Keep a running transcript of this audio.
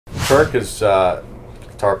Kirk is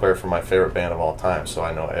guitar player for my favorite band of all time, so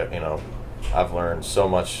I know, you know, I've learned so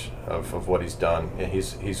much of what he's done. And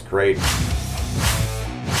he's great. That's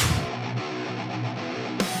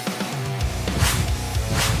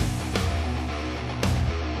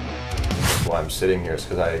why I'm sitting here, is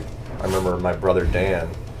because I remember my brother Dan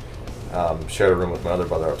shared a room with my other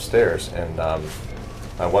brother upstairs, and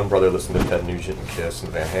my one brother listened to Ted Nugent and Kiss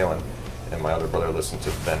and Van Halen, and my other brother listened to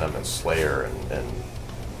Venom and Slayer and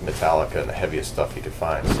Metallica and the heaviest stuff he could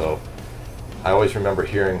find. So I always remember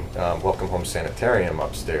hearing Welcome Home Sanitarium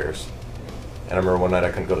upstairs, and I remember one night I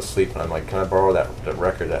couldn't go to sleep, and I'm like, can I borrow that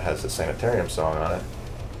record that has the Sanitarium song on it?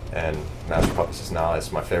 And Master Puppet says, no,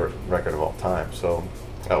 it's my favorite record of all time. So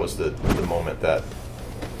that was the moment that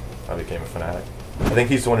I became a fanatic. I think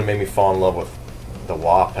he's the one who made me fall in love with the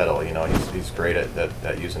wah pedal. You know, he's great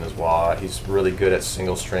at using his wah. He's really good at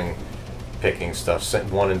single string picking stuff,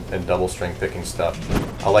 one and double string picking stuff.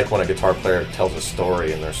 I like when a guitar player tells a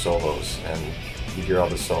story in their solos, and you hear all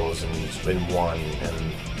the solos in one,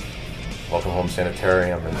 and Welcome Home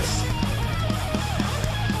Sanitarium, and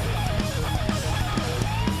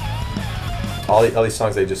all these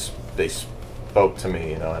songs, they spoke to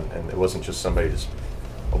me, you know, and it wasn't just somebody just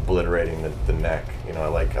obliterating the neck. You know, I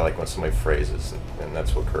like when somebody phrases, and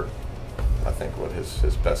that's what Kirk, I think, what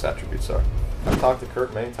his best attributes are. I've talked to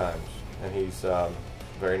Kirk many times, and he's a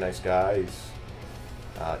very nice guy. He's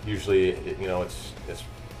usually, you know, it's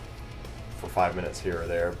for 5 minutes here or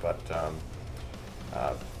there, but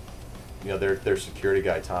you know, their security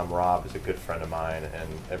guy Tom Robb is a good friend of mine, and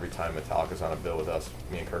every time Metallica's on a bill with us,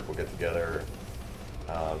 me and Kirk will get together.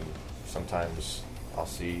 Sometimes I'll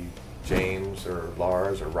see James or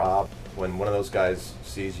Lars or Rob. When one of those guys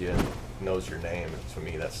sees you and knows your name, to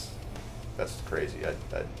me that's crazy.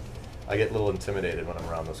 I get a little intimidated when I'm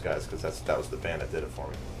around those guys, because that was the band that did it for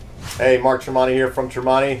me. Hey, Mark Tremonti here from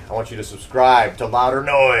Tremonti. I want you to subscribe to Louder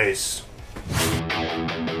Noise.